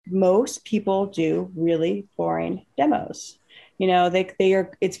most people do really boring demos.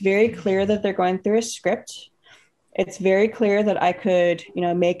 It's very clear that they're going through a script. It's very clear that I could,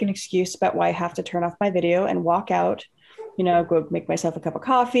 make an excuse about why I have to turn off my video and walk out, go make myself a cup of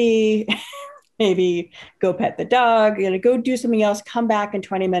coffee, maybe go pet the dog, go do something else, come back in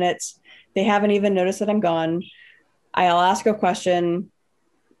 20 minutes. They haven't even noticed that I'm gone. I'll ask a question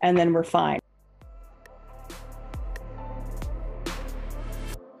and then we're fine.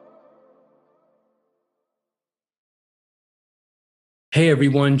 Hey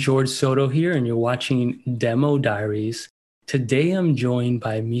everyone, George Soto here, and you're watching Demo Diaries. Today I'm joined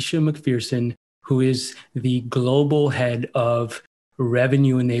by Misha McPherson, who is the global head of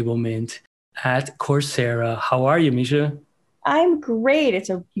revenue enablement at Coursera. How are you, Misha? I'm great. It's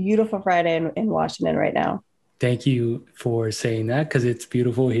a beautiful Friday in Washington right now. Thank you for saying that because it's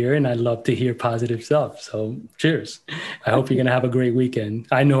beautiful here and I love to hear positive stuff. So cheers. I hope you're gonna have a great weekend.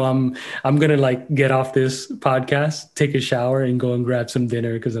 I know I'm gonna like get off this podcast, take a shower, and go and grab some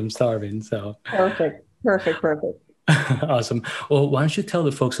dinner because I'm starving. So Perfect. Perfect. Perfect. awesome. Well, why don't you tell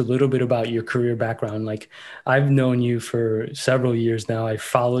the folks a little bit about your career background? Like, I've known you for several years now. I've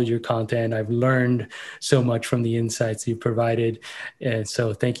followed your content. I've learned so much from the insights you provided. And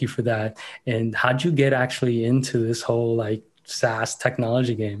so thank you for that. And how'd you get actually into this whole like SaaS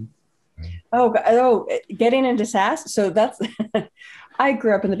technology game? Getting into SaaS. So that's, I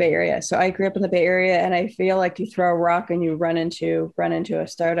grew up in the Bay Area. So I grew up in the Bay Area, and I feel like you throw a rock and you run into a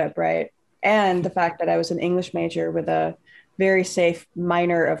startup, right? And the fact that I was an English major with a very safe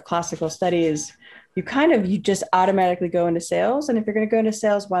minor of classical studies, you just automatically go into sales. And if you're going to go into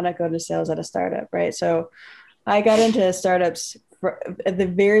sales, why not go into sales at a startup, right? So I got into startups at the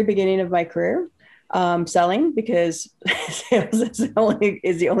very beginning of my career, selling, because sales is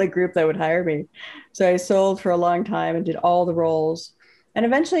the only group that would hire me. So I sold for a long time and did all the roles. And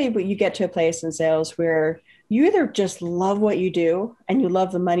eventually you get to a place in sales where you either just love what you do and you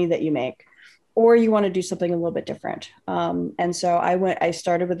love the money that you make, or you want to do something a little bit different. And so I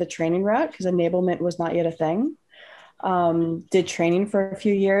started with the training route because enablement was not yet a thing. Did training for a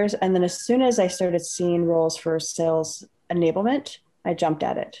few years. And then as soon as I started seeing roles for sales enablement, I jumped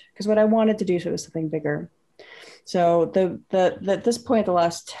at it because what I wanted to do was something bigger. So at this point, the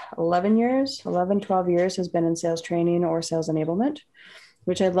last 12 years has been in sales training or sales enablement,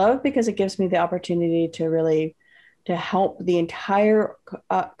 which I love because it gives me the opportunity to really to help the entire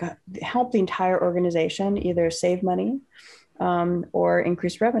organization either save money, or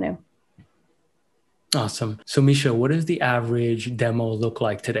increase revenue. Awesome. So Misha, what does the average demo look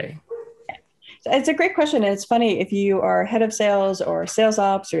like today? It's a great question. And it's funny, if you are head of sales or sales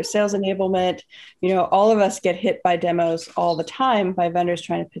ops or sales enablement, all of us get hit by demos all the time by vendors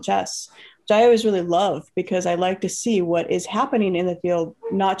trying to pitch us, which I always really love because I like to see what is happening in the field,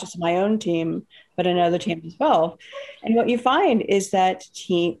 not just my own team, but in other teams as well. And what you find is that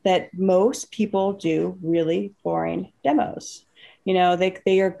most people do really boring demos.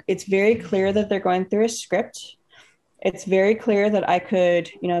 It's very clear that they're going through a script. It's very clear that I could,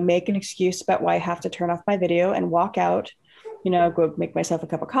 make an excuse about why I have to turn off my video and walk out, go make myself a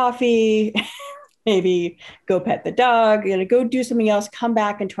cup of coffee, maybe go pet the dog, go do something else, come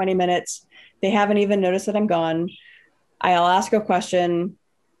back in 20 minutes. They haven't even noticed that I'm gone. I'll ask a question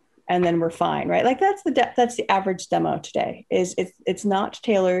and then we're fine, right? Like that's the average demo today. It's not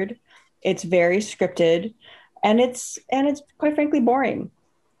tailored. It's very scripted, and it's quite frankly boring.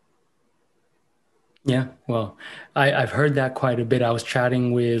 Yeah, well, I've heard that quite a bit. I was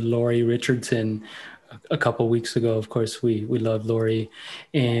chatting with Lori Richardson a couple of weeks ago. Of course, we love Lori,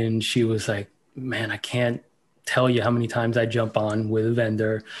 and she was like, "Man, I can't tell you how many times I jump on with a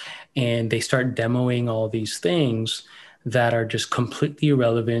vendor, and they start demoing all these things that are just completely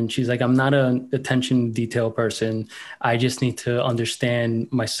irrelevant." She's like, "I'm not an attention detail person. I just need to understand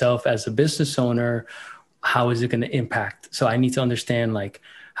myself as a business owner. How is it going to impact? So I need to understand like."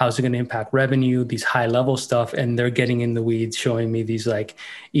 How's it going to impact revenue, these high level stuff? And they're getting in the weeds, showing me these like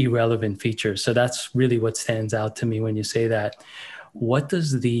irrelevant features. So that's really what stands out to me when you say that. What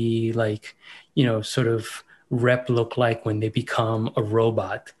does the like, sort of rep look like when they become a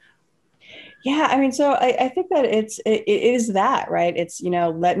robot? Yeah, I mean, so I think that it is that, right? It's,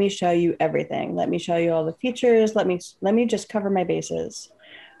 let me show you everything. Let me show you all the features. Let me just cover my bases,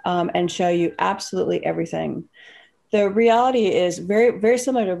 and show you absolutely everything. The reality is very, very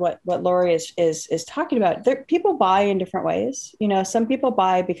similar to what Lori is talking about. People buy in different ways. Some people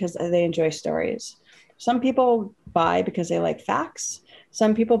buy because they enjoy stories. Some people buy because they like facts.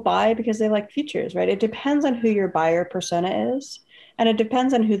 Some people buy because they like features, right? It depends on who your buyer persona is. And it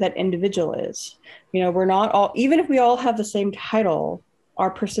depends on who that individual is. We're not all, even if we all have the same title,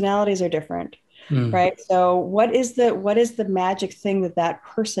 our personalities are different, Mm. right? So what is the magic thing that that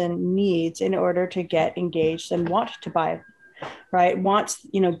person needs in order to get engaged and want to buy, right? Wants,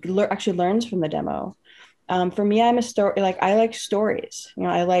 actually learns from the demo. For me, I'm a story, like I like stories.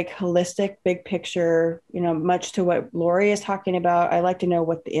 I like holistic, big picture, much to what Lori is talking about. I like to know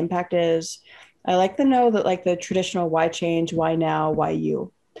what the impact is. I like to know that, like, the traditional why change, why now, why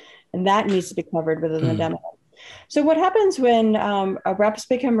you, and that needs to be covered within the Mm. demo. So what happens when reps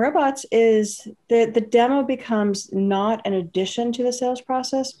become robots is the demo becomes not an addition to the sales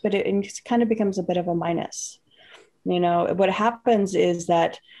process, but it kind of becomes a bit of a minus. What happens is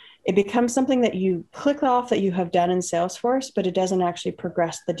that it becomes something that you click off that you have done in Salesforce, but it doesn't actually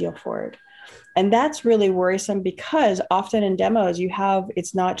progress the deal forward. And that's really worrisome because often in demos,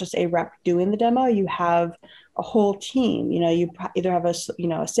 it's not just a rep doing the demo, you have a whole team. You either have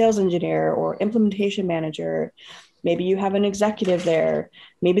a sales engineer or implementation manager. Maybe you have an executive there.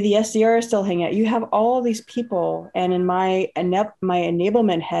 Maybe the SDR is still hanging out. You have all these people. And in my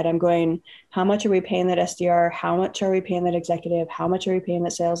enablement head, I'm going, how much are we paying that SDR? How much are we paying that executive? How much are we paying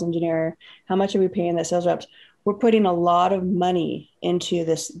that sales engineer? How much are we paying that sales reps? We're putting a lot of money into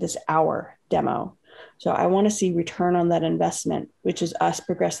this hour demo. So I want to see return on that investment, which is us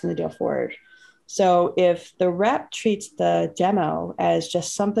progressing the deal forward. So if the rep treats the demo as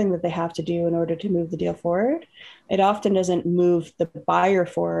just something that they have to do in order to move the deal forward, it often doesn't move the buyer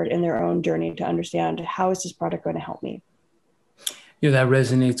forward in their own journey to understand, how is this product going to help me? That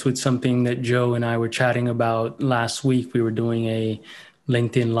resonates with something that Joe and I were chatting about last week. We were doing a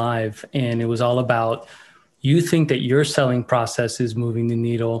LinkedIn Live, and it was all about, you think that your selling process is moving the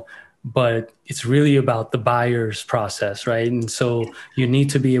needle, but it's really about the buyer's process, right? And so you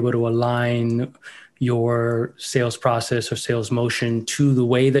need to be able to align your sales process or sales motion to the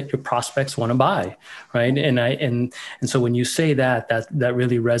way that your prospects want to buy, right? And so when you say that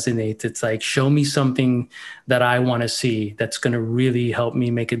really resonates. It's like, show me something that I want to see that's going to really help me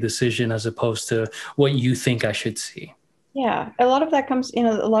make a decision, as opposed to what you think I should see. Yeah, a lot of that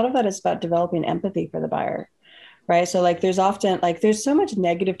a lot of that is about developing empathy for the buyer, right? So like there's so much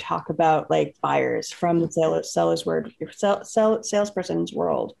negative talk about like buyers from the seller's word, salesperson's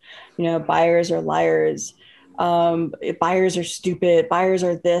world. Buyers are liars. Buyers are stupid. Buyers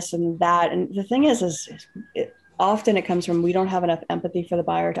are this and that. And the thing is often it comes from, we don't have enough empathy for the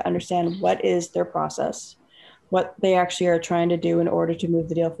buyer to understand what is their process, what they actually are trying to do in order to move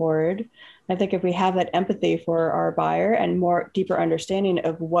the deal forward. I think if we have that empathy for our buyer and more deeper understanding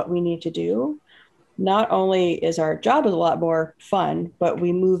of what we need to do, not only is our job a lot more fun, but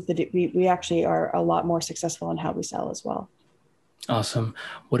we actually are a lot more successful in how we sell as well. Awesome.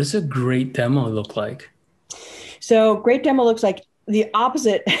 What does a great demo look like? So great demo looks like the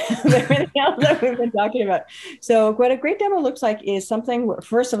opposite of everything else that we've been talking about. So what a great demo looks like is something where,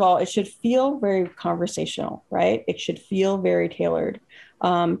 first of all, it should feel very conversational, right? It should feel very tailored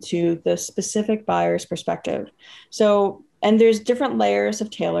to the specific buyer's perspective. So, and there's different layers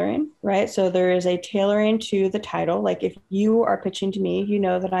of tailoring, right? So there is a tailoring to the title. Like if you are pitching to me, you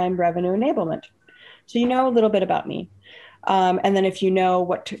know that I am revenue enablement. So you know a little bit about me. And then if you know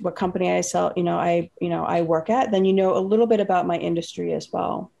what company I sell, I work at, then you know a little bit about my industry as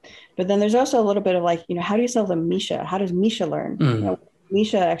well. But then there's also a little bit of like, how do you sell to Misha? How does Misha learn? Mm.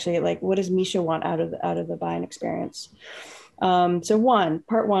 Misha actually, like, what does Misha want out of the buying experience?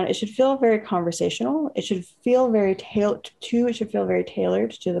 Part one, it should feel very conversational. It should feel very tailored. Two, it should feel very tailored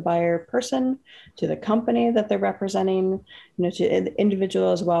to the buyer person, to the company that they're representing, to the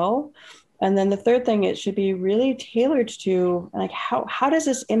individual as well. And then the third thing, it should be really tailored to like, how does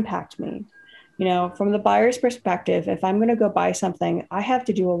this impact me? From the buyer's perspective, if I'm going to go buy something, I have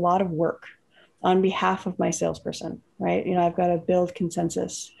to do a lot of work on behalf of my salesperson, right? I've got to build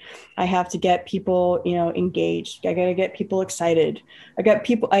consensus. I have to get people, engaged. I got to get people excited. I got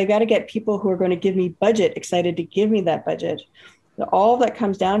to get people who are going to give me budget excited to give me that budget. All that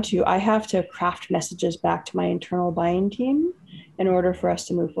comes down to, I have to craft messages back to my internal buying team in order for us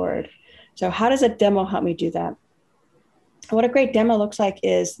to move forward. So how does a demo help me do that? What a great demo looks like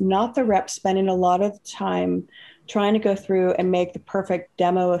is not the rep spending a lot of time trying to go through and make the perfect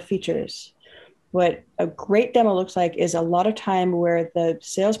demo of features. What a great demo looks like is a lot of time where the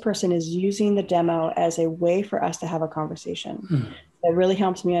salesperson is using the demo as a way for us to have a conversation. Mm. That really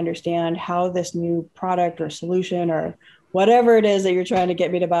helps me understand how this new product or solution or whatever it is that you're trying to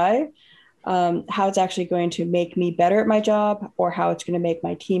get me to buy, how it's actually going to make me better at my job, or how it's going to make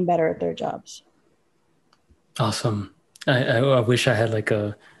my team better at their jobs. Awesome. I wish I had like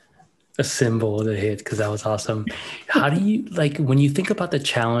a a symbol to hit because that was awesome. How do you like when you think about the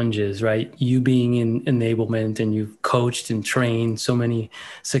challenges, right? You being in enablement and you've coached and trained so many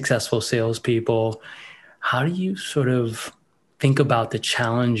successful salespeople. How do you sort of think about the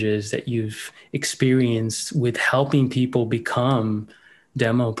challenges that you've experienced with helping people become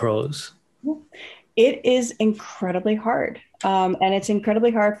demo pros? It is incredibly hard. And it's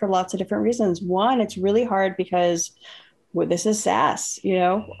incredibly hard for lots of different reasons. One, it's really hard because well, this is SaaS.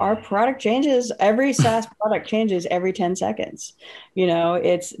 Our product changes. Every SaaS product changes every 10 seconds.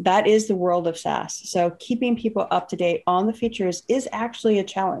 That is the world of SaaS. So keeping people up to date on the features is actually a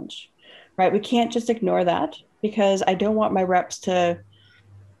challenge, right? We can't just ignore that because I don't want my reps to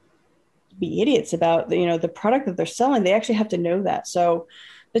be idiots about the product that they're selling. They actually have to know that. So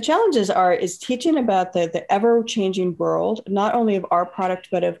the challenges is teaching about the ever-changing world, not only of our product,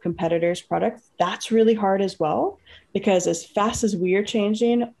 but of competitors' products. That's really hard as well, because as fast as we are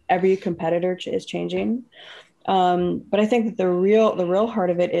changing, every competitor is changing. But I think that the real heart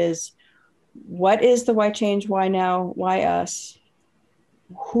of it is, what is the why change? Why now? Why us?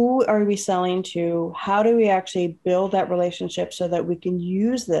 Who are we selling to? How do we actually build that relationship so that we can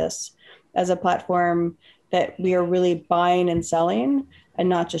use this as a platform that we are really buying and selling and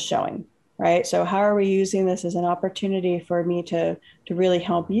not just showing, right? So how are we using this as an opportunity for me to really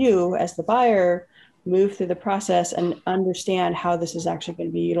help you as the buyer move through the process and understand how this is actually going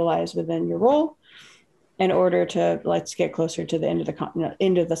to be utilized within your role in order to let's get closer to the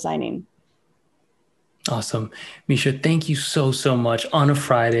end of the signing. Awesome. Misha, thank you so, so much on a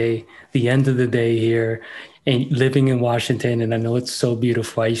Friday, the end of the day here, and living in Washington. And I know it's so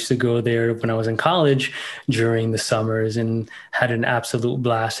beautiful. I used to go there when I was in college during the summers and had an absolute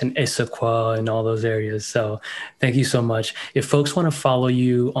blast in Issaquah and all those areas. So thank you so much. If folks want to follow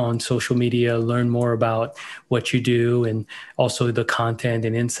you on social media, learn more about what you do and also the content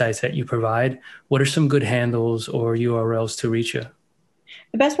and insights that you provide, what are some good handles or URLs to reach you?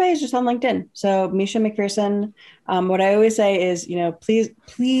 The best way is just on LinkedIn. So Misha McPherson. What I always say is,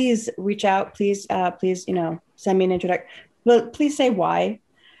 please reach out. Please, send me an introduction. But please say why,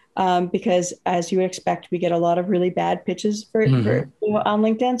 because as you would expect, we get a lot of really bad pitches for on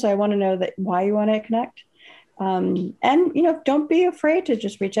LinkedIn. So I want to know that why you want to connect. And don't be afraid to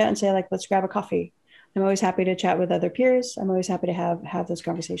just reach out and say, like, let's grab a coffee. I'm always happy to chat with other peers. I'm always happy to have those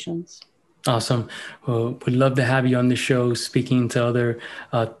conversations. Awesome. Well, we'd love to have you on the show speaking to other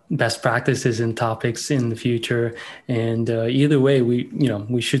best practices and topics in the future. And either way,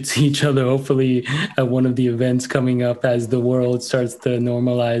 we should see each other hopefully at one of the events coming up as the world starts to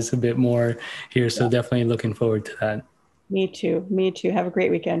normalize a bit more here. So definitely looking forward to that. Me too. Me too. Have a great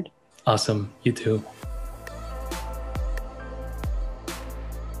weekend. Awesome. You too.